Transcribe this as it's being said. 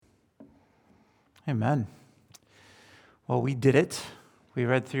Amen. Well, we did it. We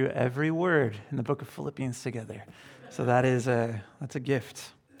read through every word in the book of Philippians together. So that's a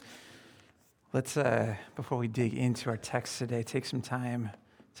gift. Let's, before we dig into our text today, take some time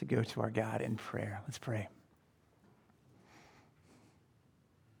to go to our God in prayer. Let's pray.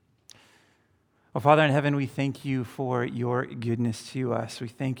 Well, Father in heaven, we thank you for your goodness to us. We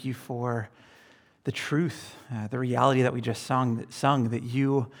thank you for the truth, the reality that we just sung, that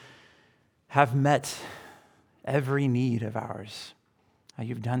you have met every need of ours.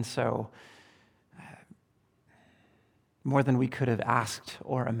 You've done so more than we could have asked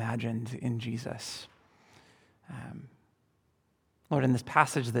or imagined in Jesus. Lord, in this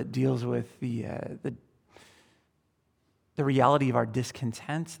passage that deals with the reality of our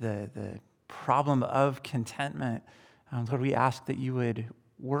discontent, the problem of contentment, Lord, we ask that you would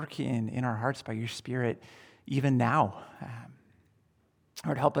work in our hearts by your Spirit even now.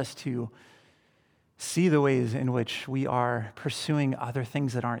 Lord, help us to see the ways in which we are pursuing other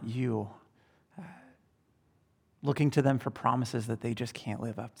things that aren't you, looking to them for promises that they just can't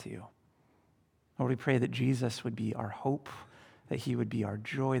live up to. Lord, we pray that Jesus would be our hope, that he would be our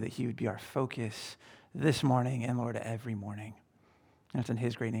joy, that he would be our focus this morning and, Lord, every morning. And it's in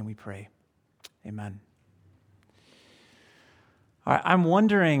his great name we pray. Amen. All right, I'm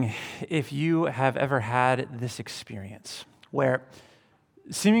wondering if you have ever had this experience where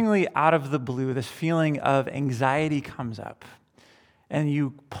seemingly out of the blue, this feeling of anxiety comes up, and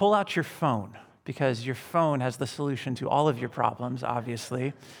you pull out your phone because your phone has the solution to all of your problems,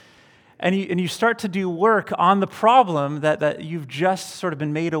 obviously, and you start to do work on the problem that you've just sort of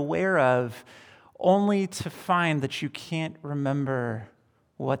been made aware of, only to find that you can't remember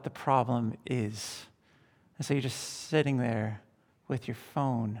what the problem is. And so you're just sitting there with your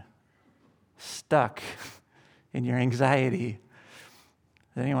phone, stuck in your anxiety.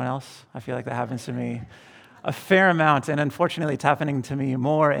 Anyone else? I feel like that happens to me a fair amount, and unfortunately it's happening to me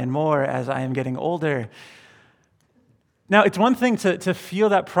more and more as I am getting older. Now, it's one thing to feel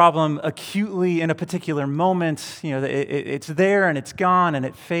that problem acutely in a particular moment. You know, it's there and it's gone and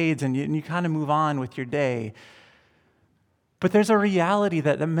it fades and you kind of move on with your day. But there's a reality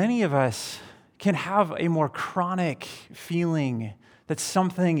that many of us can have a more chronic feeling that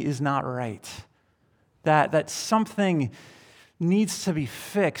something is not right, that something needs to be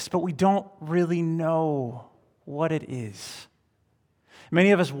fixed, but we don't really know what it is.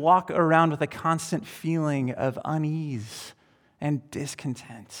 Many of us walk around with a constant feeling of unease and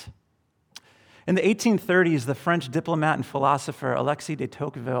discontent. In the 1830s, the French diplomat and philosopher Alexis de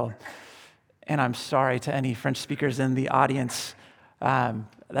Tocqueville, and I'm sorry to any French speakers in the audience,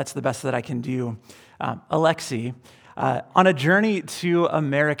 that's the best that I can do. Alexis, on a journey to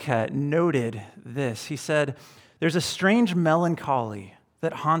America, noted this. He said, "There's a strange melancholy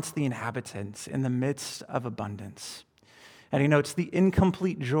that haunts the inhabitants in the midst of abundance." And he notes, "The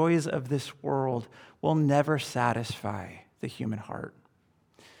incomplete joys of this world will never satisfy the human heart."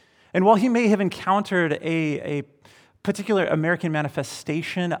 And while he may have encountered a particular American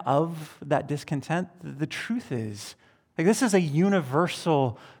manifestation of that discontent, the truth is, this is a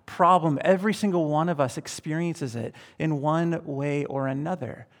universal problem. Every single one of us experiences it in one way or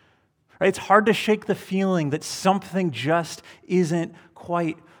another. It's hard to shake the feeling that something just isn't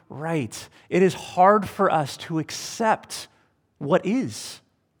quite right. It is hard for us to accept what is.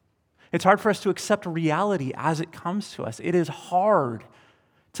 It's hard for us to accept reality as it comes to us. It is hard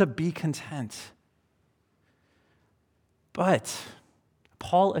to be content. But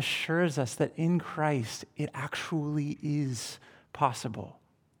Paul assures us that in Christ, it actually is possible.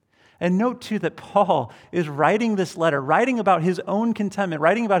 And note, too, that Paul is writing this letter, writing about his own contentment,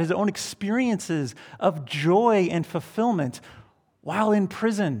 writing about his own experiences of joy and fulfillment while in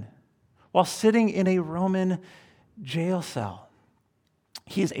prison, while sitting in a Roman jail cell.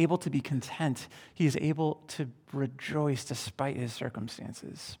 He is able to be content. He is able to rejoice despite his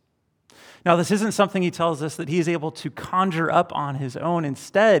circumstances. Now, this isn't something he tells us that he is able to conjure up on his own.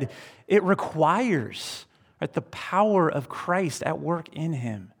 Instead, it requires the power of Christ at work in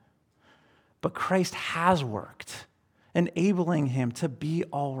him. But Christ has worked, enabling him to be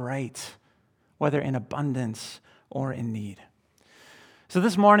all right, whether in abundance or in need. So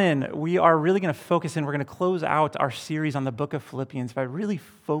this morning, we are really going to focus in, we're going to close out our series on the book of Philippians by really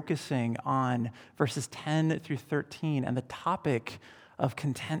focusing on verses 10 through 13 and the topic of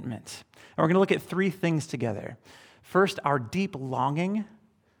contentment. And we're going to look at three things together. First, our deep longing.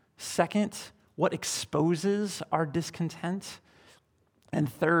 Second, what exposes our discontent. And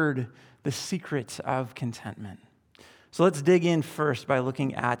third, the secret of contentment. So let's dig in first by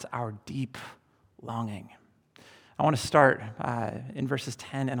looking at our deep longing. I want to start in verses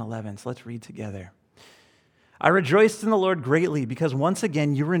 10 and 11, so let's read together. I rejoiced in the Lord greatly because once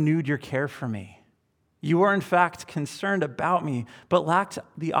again you renewed your care for me. You were in fact concerned about me, but lacked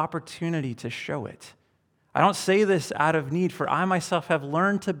the opportunity to show it. I don't say this out of need, for I myself have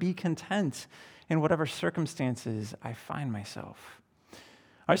learned to be content in whatever circumstances I find myself. All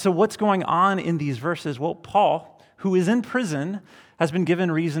right, so what's going on in these verses? Well, Paul, who is in prison, has been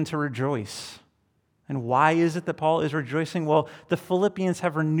given reason to rejoice. And why is it that Paul is rejoicing? Well, the Philippians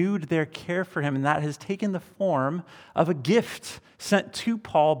have renewed their care for him, and that has taken the form of a gift sent to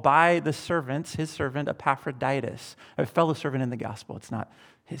Paul by his servant Epaphroditus, a fellow servant in the gospel. It's not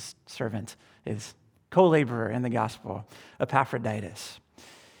his servant, his co-laborer in the gospel, Epaphroditus.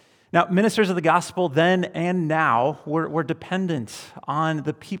 Now, ministers of the gospel then and now were dependent on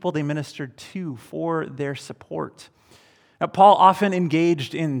the people they ministered to for their support. Now, Paul often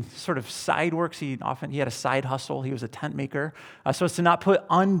engaged in sort of side works. He had a side hustle. He was a tent maker, so as to not put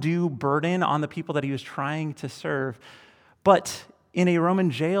undue burden on the people that he was trying to serve. But in a Roman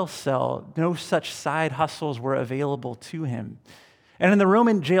jail cell, no such side hustles were available to him. And in the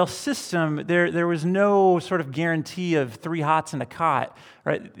Roman jail system, there was no sort of guarantee of 3 hots and a cot.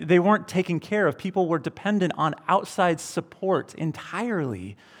 Right? They weren't taken care of. People were dependent on outside support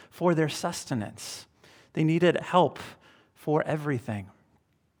entirely for their sustenance. They needed help for everything.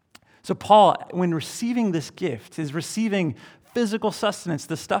 So Paul, when receiving this gift, is receiving physical sustenance,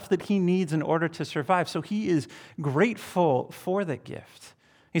 the stuff that he needs in order to survive. So he is grateful for that gift.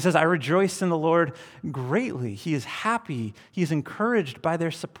 He says, I rejoice in the Lord greatly. He is happy. He is encouraged by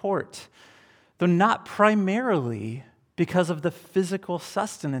their support, though not primarily because of the physical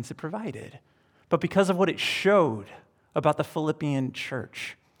sustenance it provided, but because of what it showed about the Philippian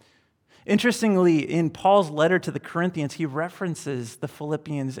church. Interestingly, in Paul's letter to the Corinthians, he references the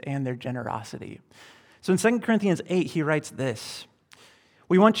Philippians and their generosity. So in 2 Corinthians 8, he writes this: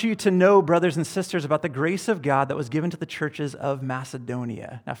 we want you to know, brothers and sisters, about the grace of God that was given to the churches of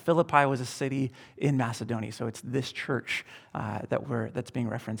Macedonia. Now, Philippi was a city in Macedonia, so it's this church that's being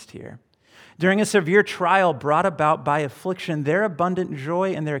referenced here. During a severe trial brought about by affliction, their abundant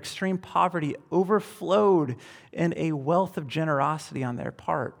joy and their extreme poverty overflowed in a wealth of generosity on their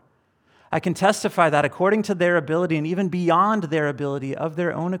part. I can testify that according to their ability and even beyond their ability of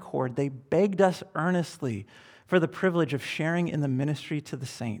their own accord, they begged us earnestly for the privilege of sharing in the ministry to the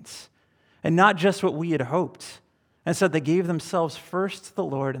saints, and not just what we had hoped. And so they gave themselves first to the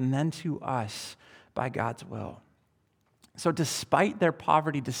Lord and then to us by God's will. So despite their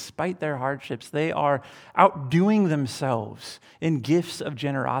poverty, despite their hardships, they are outdoing themselves in gifts of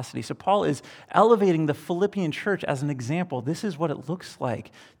generosity. So Paul is elevating the Philippian church as an example. This is what it looks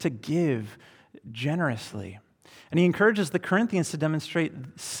like to give generously. And he encourages the Corinthians to demonstrate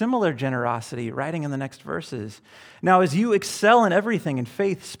similar generosity, writing in the next verses. Now, as you excel in everything, in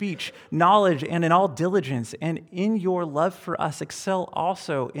faith, speech, knowledge, and in all diligence, and in your love for us, excel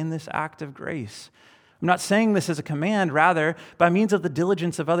also in this act of grace. I'm not saying this as a command. Rather, by means of the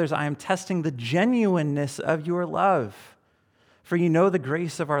diligence of others, I am testing the genuineness of your love. For you know the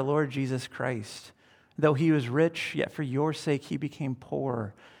grace of our Lord Jesus Christ. Though he was rich, yet for your sake he became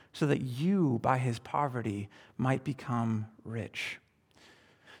poor, so that you, by his poverty, might become rich.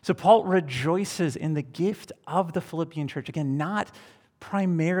 So Paul rejoices in the gift of the Philippian church. Again, not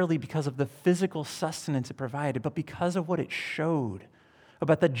primarily because of the physical sustenance it provided, but because of what it showed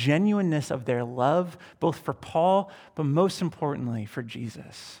about the genuineness of their love, both for Paul, but most importantly, for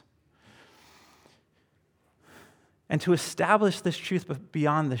Jesus. And to establish this truth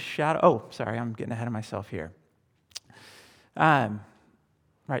beyond the shadow... I'm getting ahead of myself here.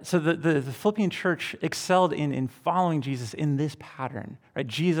 Right, so the Philippian church excelled in following Jesus in this pattern. Right?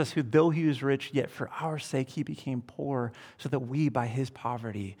 Jesus, who though he was rich, yet for our sake he became poor, so that we, by his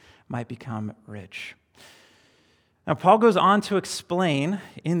poverty, might become rich. Now, Paul goes on to explain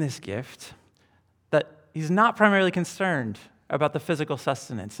in this gift that he's not primarily concerned about the physical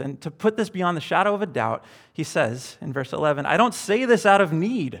sustenance. And to put this beyond the shadow of a doubt, he says in verse 11, I don't say this out of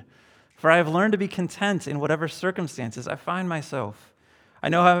need, for I have learned to be content in whatever circumstances I find myself. I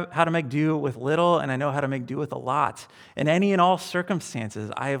know how to make do with little, and I know how to make do with a lot. In any and all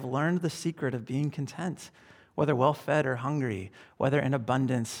circumstances, I have learned the secret of being content, whether well-fed or hungry, whether in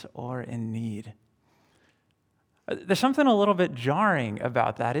abundance or in need. There's something a little bit jarring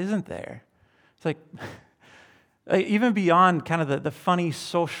about that, isn't there? It's like, even beyond kind of the funny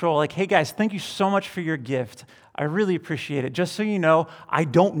social, like, hey guys, thank you so much for your gift. I really appreciate it. Just so you know, I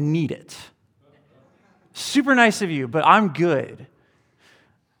don't need it. Super nice of you, but I'm good.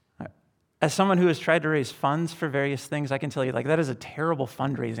 As someone who has tried to raise funds for various things, I can tell you, like, that is a terrible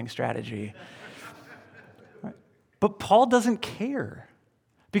fundraising strategy. But Paul doesn't care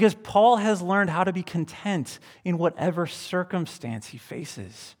because Paul has learned how to be content in whatever circumstance he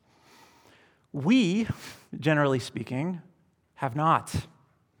faces. We, generally speaking, have not.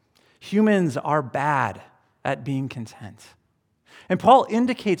 Humans are bad at being content. And Paul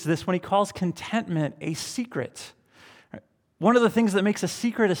indicates this when he calls contentment a secret. One of the things that makes a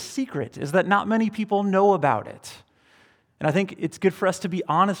secret is that not many people know about it. And I think it's good for us to be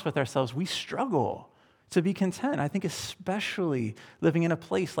honest with ourselves. We struggle to be content. I think especially living in a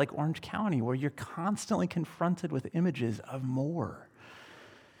place like Orange County where you're constantly confronted with images of more.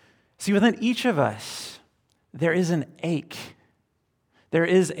 See, within each of us, there is an ache. There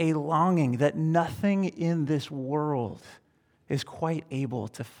is a longing that nothing in this world is quite able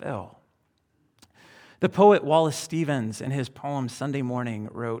to fill. The poet Wallace Stevens, in his poem Sunday Morning,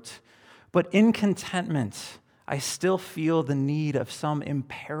 wrote, "But in contentment, I still feel the need of some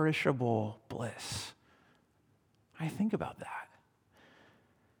imperishable bliss." I think about that.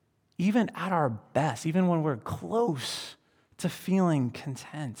 Even at our best, even when we're close to feeling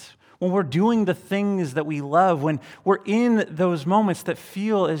content, when we're doing the things that we love, when we're in those moments that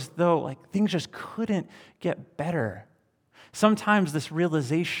feel as though like things just couldn't get better, sometimes this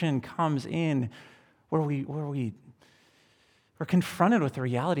realization comes in where we're confronted with the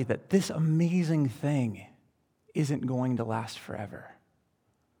reality that this amazing thing isn't going to last forever.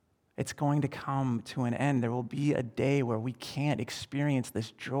 It's going to come to an end. There will be a day where we can't experience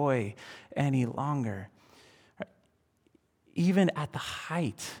this joy any longer. Even at the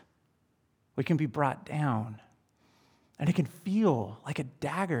height, we can be brought down, and it can feel like a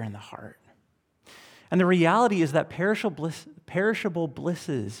dagger in the heart. And the reality is that perishable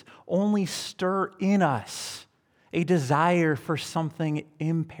blisses only stir in us a desire for something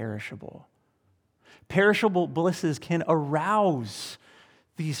imperishable. Perishable blisses can arouse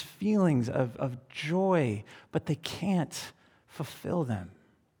these feelings of joy, but they can't fulfill them.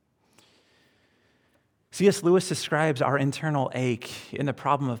 C.S. Lewis describes our internal ache in The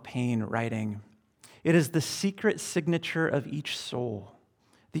Problem of Pain, writing, "It is the secret signature of each soul,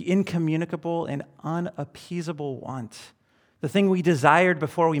 the incommunicable and unappeasable want, the thing we desired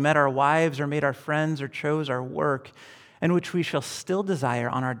before we met our wives or made our friends or chose our work, and which we shall still desire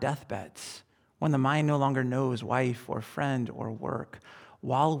on our deathbeds, when the mind no longer knows wife or friend or work.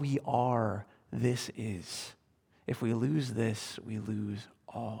 While we are, this is. If we lose this, we lose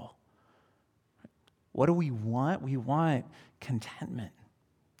all." What do we want? We want contentment.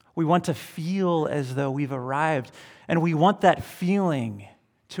 We want to feel as though we've arrived, and we want that feeling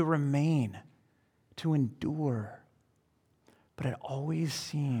to remain, to endure. But it always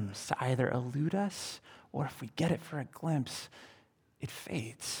seems to either elude us, or if we get it for a glimpse, it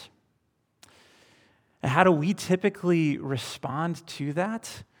fades. And how do we typically respond to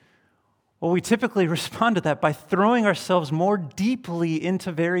that? Well, we typically respond to that by throwing ourselves more deeply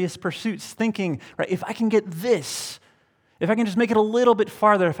into various pursuits, thinking, right, if I can get this, if I can just make it a little bit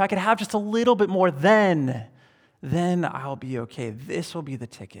farther, if I could have just a little bit more, then I'll be okay. This will be the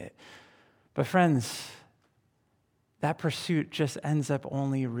ticket. But friends, that pursuit just ends up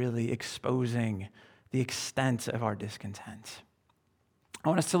only really exposing the extent of our discontent. I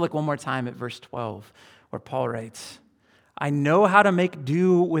want us to look one more time at verse 12, where Paul writes, "I know how to make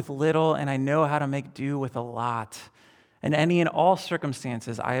do with little, and I know how to make do with a lot. In any and all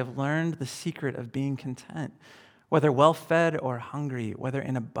circumstances, I have learned the secret of being content, whether well-fed or hungry, whether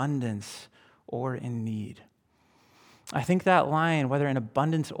in abundance or in need." I think that line, whether in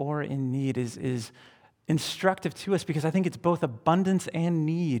abundance or in need, is instructive to us because I think it's both abundance and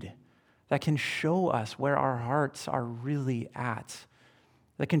need that can show us where our hearts are really at,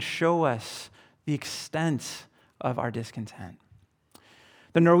 that can show us the extent of our discontent.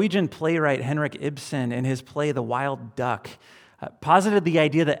 The Norwegian playwright Henrik Ibsen, in his play The Wild Duck, posited the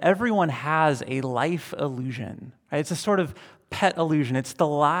idea that everyone has a life illusion. Right? It's a sort of pet illusion. It's the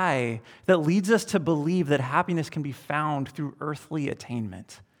lie that leads us to believe that happiness can be found through earthly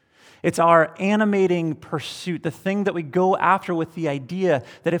attainment. It's our animating pursuit, the thing that we go after with the idea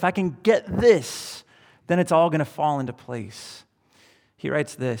that if I can get this, then it's all going to fall into place. He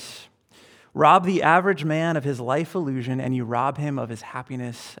writes this, "Rob the average man of his life illusion, and you rob him of his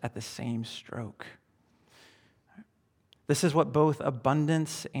happiness at the same stroke." This is what both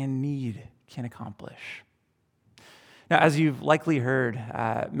abundance and need can accomplish. Now, as you've likely heard,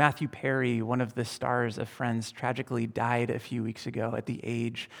 Matthew Perry, one of the stars of Friends, tragically died a few weeks ago at the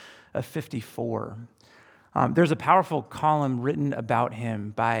age of 54. There's a powerful column written about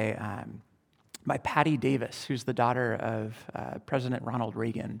him by Patty Davis, who's the daughter of President Ronald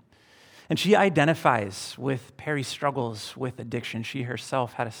Reagan. And she identifies with Perry's struggles with addiction. She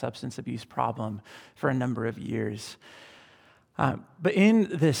herself had a substance abuse problem for a number of years. But in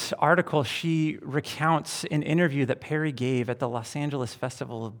this article, she recounts an interview that Perry gave at the Los Angeles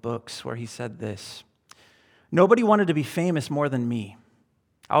Festival of Books, where he said this: "Nobody wanted to be famous more than me.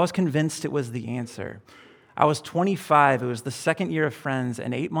 I was convinced it was the answer. I was 25, it was the second year of Friends,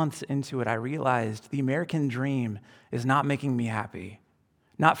 and 8 months into it, I realized the American dream is not making me happy,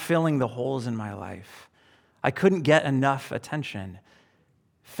 not filling the holes in my life. I couldn't get enough attention.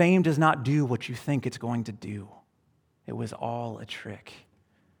 Fame does not do what you think it's going to do. It was all a trick."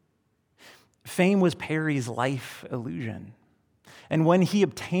 Fame was Perry's life illusion. And when he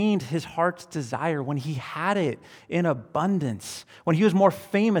obtained his heart's desire, when he had it in abundance, when he was more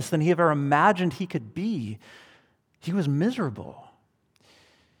famous than he ever imagined he could be, he was miserable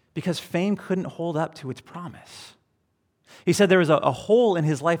because fame couldn't hold up to its promise. He said there was a hole in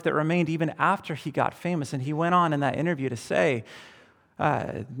his life that remained even after he got famous, and he went on in that interview to say,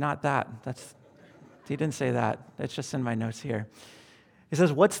 not that, he didn't say that, that's just in my notes here. He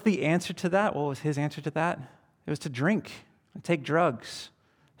says, what's the answer to that? What was his answer to that? It was to drink, take drugs,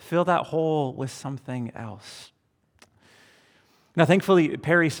 fill that hole with something else. Now, thankfully,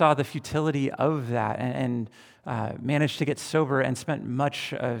 Perry saw the futility of that and managed to get sober and spent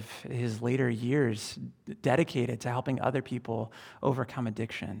much of his later years dedicated to helping other people overcome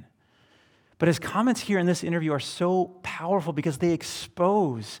addiction. But his comments here in this interview are so powerful because they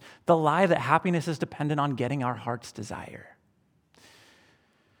expose the lie that happiness is dependent on getting our heart's desire.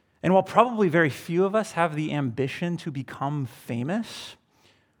 And while probably very few of us have the ambition to become famous,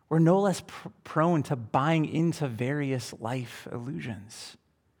 we're no less prone to buying into various life illusions.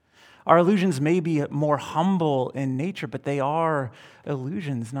 Our illusions may be more humble in nature, but they are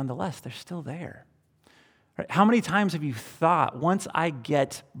illusions nonetheless. They're still there. Right? How many times have you thought, once I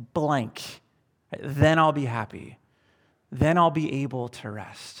get blank, right, then I'll be happy. Then I'll be able to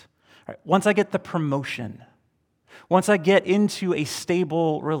rest. Right? Once I get the promotion, once I get into a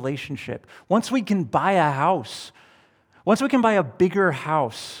stable relationship, once we can buy a house, once we can buy a bigger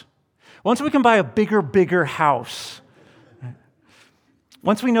house, once we can buy a bigger house,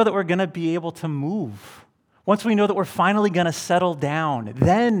 once we know that we're going to be able to move, once we know that we're finally going to settle down,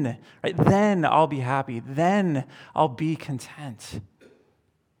 then I'll be happy, then I'll be content.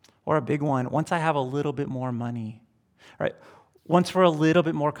 Or a big one, once I have a little bit more money, right? Once we're a little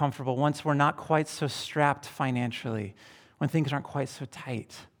bit more comfortable, once we're not quite so strapped financially, when things aren't quite so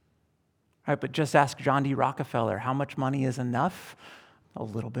tight. Right? But just ask John D. Rockefeller, how much money is enough? A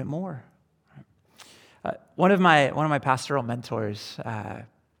little bit more. One of my pastoral mentors,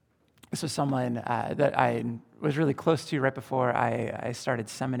 this was someone that I was really close to right before I started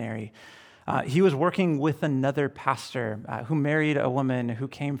seminary. He was working with another pastor who married a woman who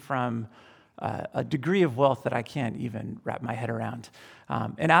came from a degree of wealth that I can't even wrap my head around.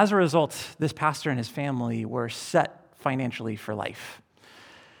 And as a result, this pastor and his family were set financially for life.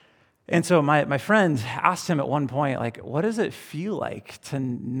 And so my friend asked him at one point, like, what does it feel like to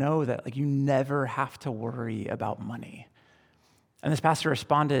know that like you never have to worry about money? And this pastor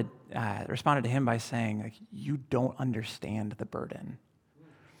responded to him by saying, like, you don't understand the burden.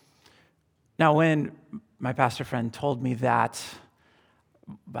 Now, when my pastor friend told me that,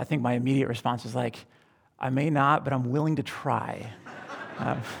 I think my immediate response was like, I may not, but I'm willing to try.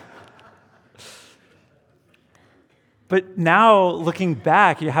 But now, looking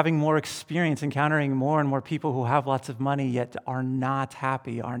back, you're having more experience, encountering more and more people who have lots of money yet are not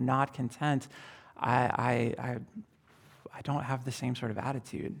happy, are not content. I don't have the same sort of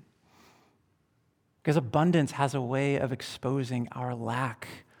attitude. Because abundance has a way of exposing our lack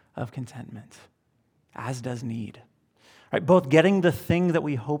of contentment, as does need. Right? Both getting the thing that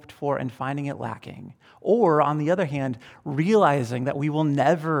we hoped for and finding it lacking, or on the other hand, realizing that we will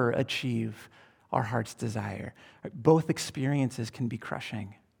never achieve our heart's desire. Right? Both experiences can be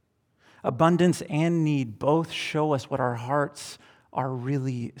crushing. Abundance and need both show us what our hearts are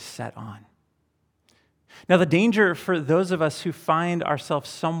really set on. Now, the danger for those of us who find ourselves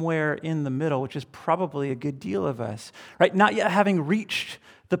somewhere in the middle, which is probably a good deal of us, right? Not yet having reached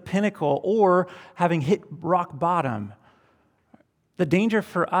the pinnacle or having hit rock bottom, the danger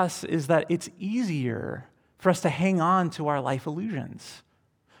for us is that it's easier for us to hang on to our life illusions,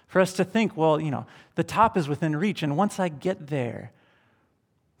 for us to think, well, the top is within reach, and once I get there,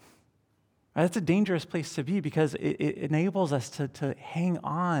 right, that's a dangerous place to be because it enables us to hang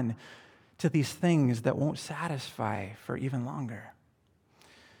on to these things that won't satisfy for even longer.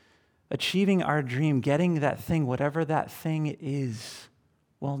 Achieving our dream, getting that thing, whatever that thing is,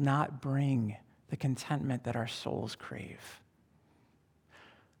 will not bring the contentment that our souls crave.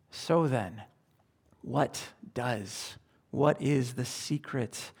 So then, what is the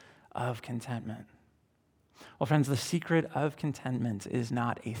secret of contentment? Well, friends, the secret of contentment is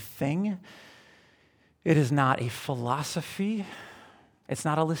not a thing. It is not a philosophy. It's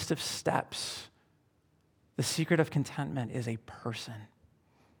not a list of steps. The secret of contentment is a person.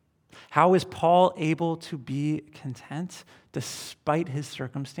 How is Paul able to be content despite his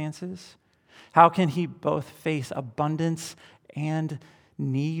circumstances? How can he both face abundance and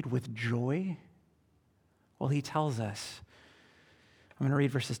need with joy? Well, he tells us. I'm going to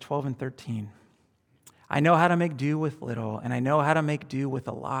read verses 12 and 13. I know how to make do with little, and I know how to make do with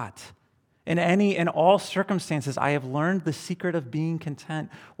a lot. In all circumstances, I have learned the secret of being content,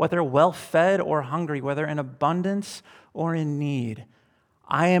 whether well-fed or hungry, whether in abundance or in need.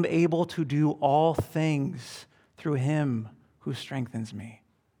 I am able to do all things through him who strengthens me.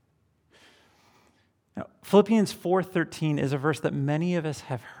 Now, Philippians 4:13 is a verse that many of us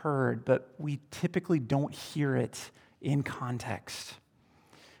have heard, but we typically don't hear it in context.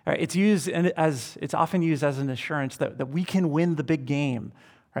 All right, it's often used as an assurance that we can win the big game.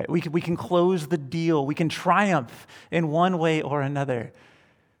 Right? We can close the deal. We can triumph in one way or another.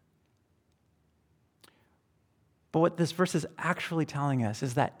 But what this verse is actually telling us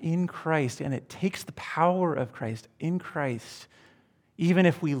is that in Christ, and it takes the power of Christ, in Christ, even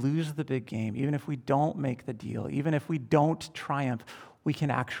if we lose the big game, even if we don't make the deal, even if we don't triumph, we can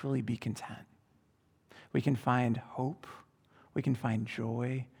actually be content. We can find hope. We can find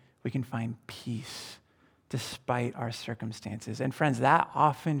joy. We can find peace despite our circumstances. And friends, that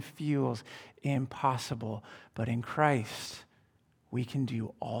often feels impossible, but in Christ, we can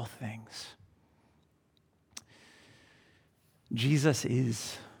do all things. Jesus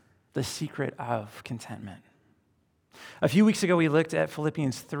is the secret of contentment. A few weeks ago, we looked at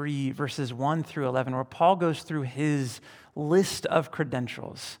Philippians 3, verses 1 through 11, where Paul goes through his list of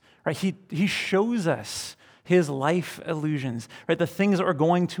credentials. Right? He shows us his life illusions, right? The things that are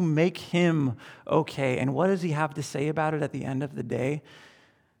going to make him okay. And what does he have to say about it at the end of the day?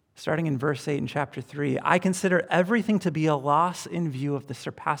 Starting in verse 8 in chapter 3, I consider everything to be a loss in view of the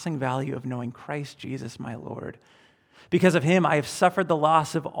surpassing value of knowing Christ Jesus my Lord. Because of him, I have suffered the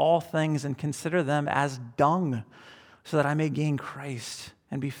loss of all things and consider them as dung, so that I may gain Christ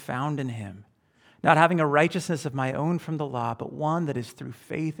and be found in him, not having a righteousness of my own from the law, but one that is through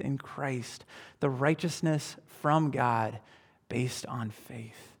faith in Christ, the righteousness from God based on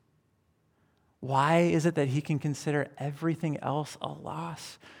faith. Why is it that he can consider everything else a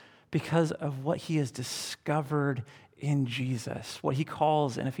loss? Because of what he has discovered in Jesus, what he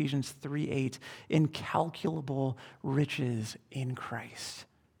calls in Ephesians 3:8, incalculable riches in Christ.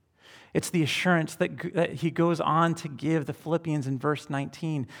 It's the assurance that he goes on to give the Philippians in verse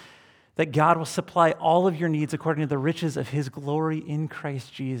 19, that God will supply all of your needs according to the riches of his glory in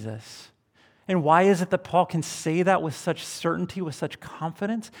Christ Jesus. And why is it that Paul can say that with such certainty, with such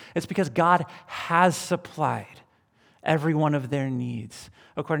confidence? It's because God has supplied every one of their needs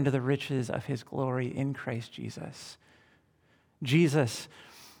according to the riches of his glory in Christ Jesus. Jesus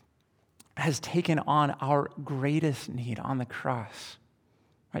has taken on our greatest need on the cross.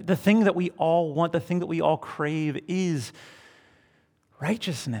 Right? The thing that we all want, the thing that we all crave is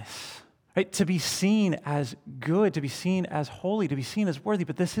righteousness. Right? To be seen as good, to be seen as holy, to be seen as worthy.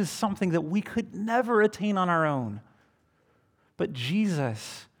 But this is something that we could never attain on our own. But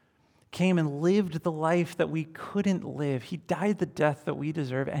Jesus came and lived the life that we couldn't live. He died the death that we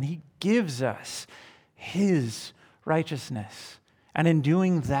deserve, and he gives us his righteousness. And in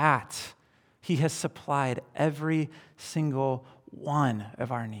doing that, he has supplied every single one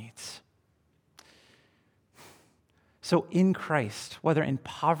of our needs. So in Christ, whether in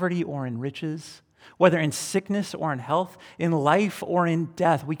poverty or in riches, whether in sickness or in health, in life or in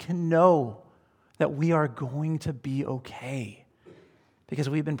death, we can know that we are going to be okay because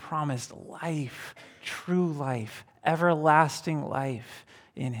we've been promised life, true life, everlasting life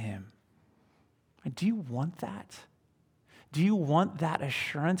in him. Do you want that? Do you want that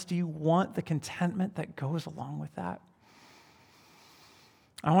assurance? Do you want the contentment that goes along with that?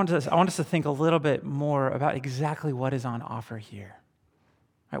 I want us to think a little bit more about exactly what is on offer here.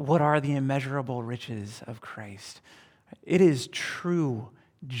 Right? What are the immeasurable riches of Christ? It is true,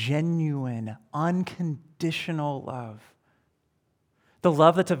 genuine, unconditional love. The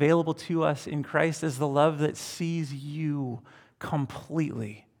love that's available to us in Christ is the love that sees you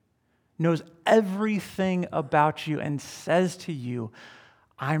completely, knows everything about you, and says to you,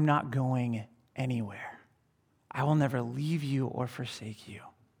 I'm not going anywhere. I will never leave you or forsake you.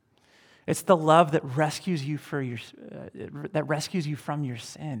 It's the love that rescues you from your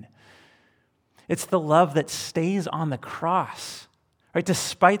sin. It's the love that stays on the cross, right?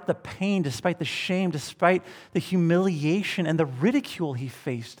 Despite the pain, despite the shame, despite the humiliation and the ridicule he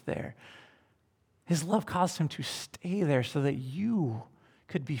faced there, his love caused him to stay there so that you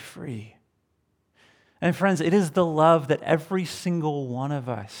could be free. And friends, it is the love that every single one of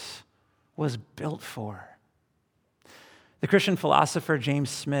us was built for. The Christian philosopher James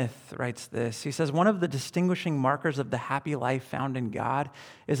Smith writes this. He says, one of the distinguishing markers of the happy life found in God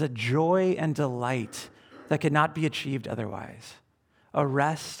is a joy and delight that could not be achieved otherwise, a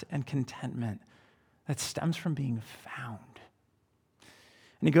rest and contentment that stems from being found.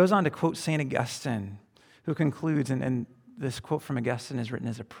 And he goes on to quote St. Augustine, who concludes, and this quote from Augustine is written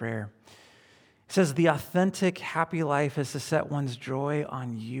as a prayer. He says, the authentic happy life is to set one's joy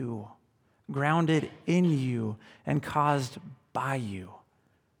on you, grounded in you and caused by you.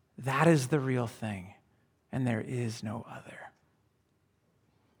 That is the real thing, and there is no other.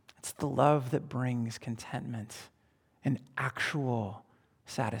 It's the love that brings contentment and actual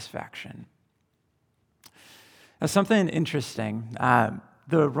satisfaction. Now, something interesting,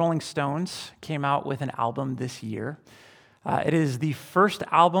 the Rolling Stones came out with an album this year. It is the first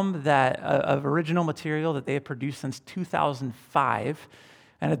album of original material that they have produced since 2005.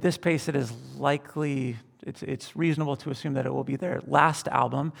 And at this pace, it is likely, it's reasonable to assume that it will be their last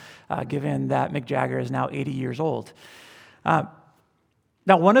album, given that Mick Jagger is now 80 years old.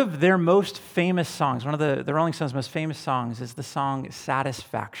 Now, one of their most famous songs, one of the Rolling Stones' most famous songs is the song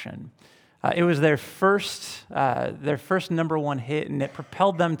Satisfaction. It was their first number one hit, and it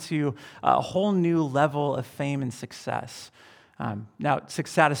propelled them to a whole new level of fame and success. Now,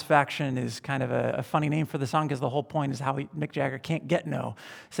 Satisfaction is kind of a funny name for the song because the whole point is how Mick Jagger can't get no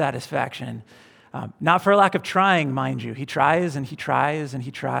satisfaction. Not for a lack of trying, mind you. He tries and he tries and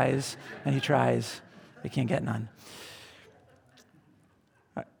he tries and he tries. They can't get none.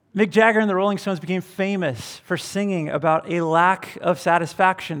 Mick Jagger and the Rolling Stones became famous for singing about a lack of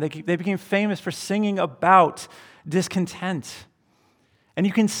satisfaction. They became famous for singing about discontent. And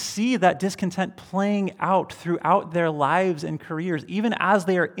you can see that discontent playing out throughout their lives and careers, even as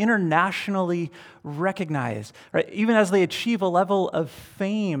they are internationally recognized, right? Even as they achieve a level of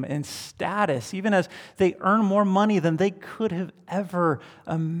fame and status, even as they earn more money than they could have ever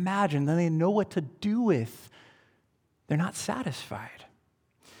imagined, than they know what to do with, they're not satisfied.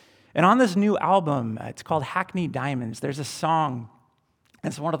 And on this new album, it's called Hackneyed Diamonds, there's a song,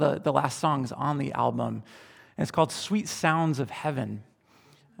 it's one of the last songs on the album, and it's called Sweet Sounds of Heaven.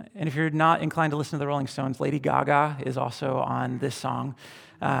 And if you're not inclined to listen to the Rolling Stones, Lady Gaga is also on this song,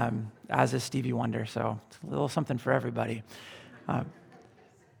 as is Stevie Wonder, so it's a little something for everybody. But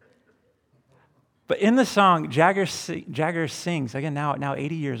in the song, Jagger sings, again, now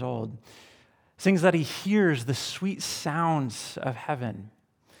 80 years old, sings that he hears the sweet sounds of heaven.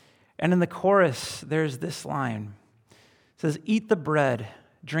 And in the chorus, there's this line. It says, eat the bread,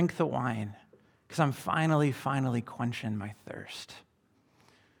 drink the wine, because I'm finally quenching my thirst.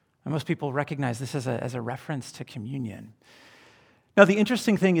 And most people recognize this as a reference to communion. Now, the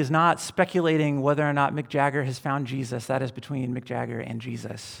interesting thing is not speculating whether or not Mick Jagger has found Jesus. That is between Mick Jagger and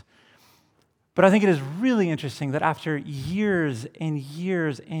Jesus. But I think it is really interesting that after years and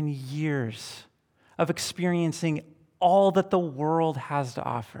years and years of experiencing all that the world has to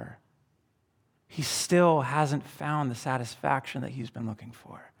offer, he still hasn't found the satisfaction that he's been looking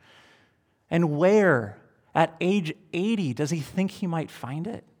for. And where, at age 80, does he think he might find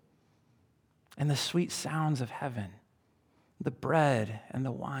it? In the sweet sounds of heaven, the bread and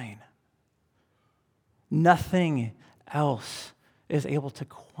the wine. Nothing else is able to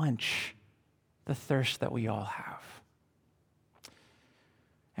quench the thirst that we all have.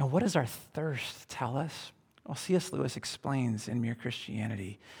 And what does our thirst tell us? Well, C.S. Lewis explains in Mere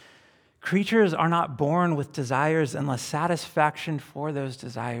Christianity, creatures are not born with desires unless satisfaction for those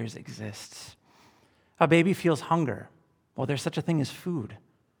desires exists. A baby feels hunger. Well, there's such a thing as food.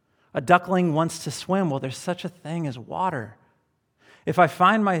 A duckling wants to swim. Well, there's such a thing as water. If I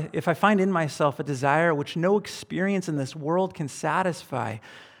find in myself a desire which no experience in this world can satisfy,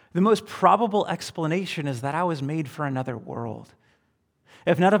 the most probable explanation is that I was made for another world.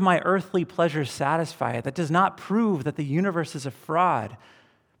 If none of my earthly pleasures satisfy it, that does not prove that the universe is a fraud.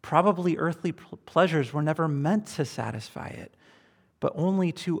 Probably earthly pleasures were never meant to satisfy it, but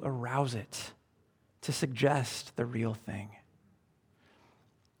only to arouse it, to suggest the real thing.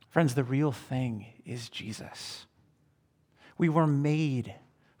 Friends, the real thing is Jesus. We were made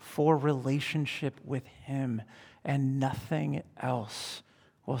for relationship with him, and nothing else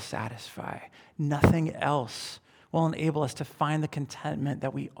will satisfy. Nothing else will enable us to find the contentment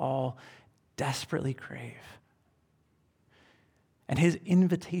that we all desperately crave. And his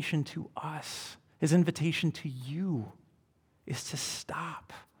invitation to us, his invitation to you, is to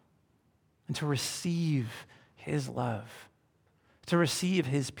stop and to receive his love, to receive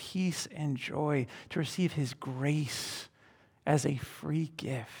his peace and joy, to receive his grace as a free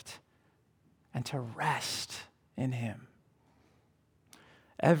gift, and to rest in him.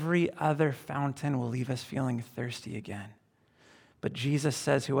 Every other fountain will leave us feeling thirsty again. But Jesus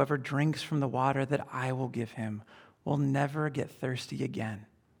says, whoever drinks from the water that I will give him will never get thirsty again.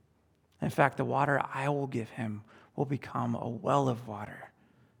 In fact, the water I will give him will become a well of water,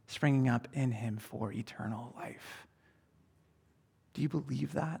 springing up in him for eternal life. Do you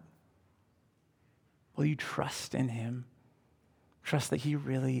believe that? Will you trust in him? Trust that he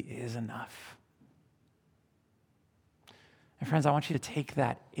really is enough. And friends, I want you to take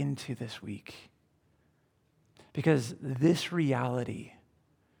that into this week, because this reality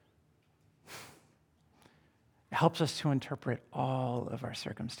helps us to interpret all of our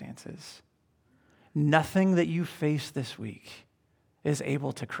circumstances. Nothing that you face this week is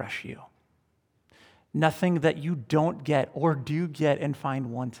able to crush you. Nothing that you don't get or do get and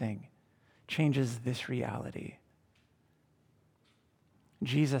find wanting changes this reality.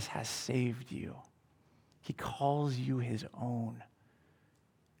 Jesus has saved you. He calls you his own.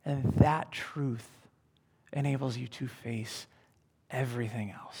 And that truth enables you to face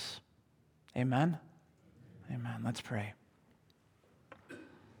everything else. Amen? Amen. Let's pray.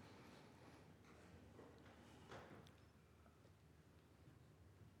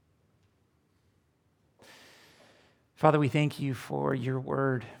 Father, we thank you for your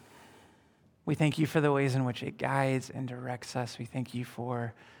word. We thank you for the ways in which it guides and directs us. We thank you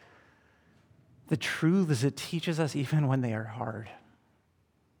for the truths it teaches us even when they are hard.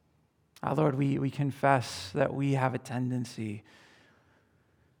 Lord, we confess that we have a tendency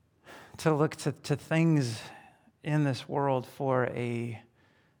to look to things in this world for a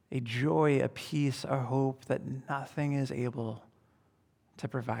joy, a peace, a hope that nothing is able to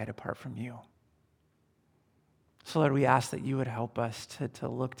provide apart from you. So, Lord, we ask that you would help us to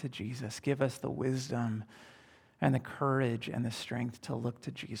look to Jesus. Give us the wisdom and the courage and the strength to look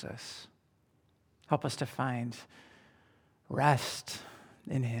to Jesus. Help us to find rest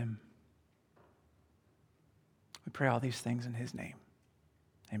in him. We pray all these things in his name.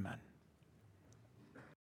 Amen.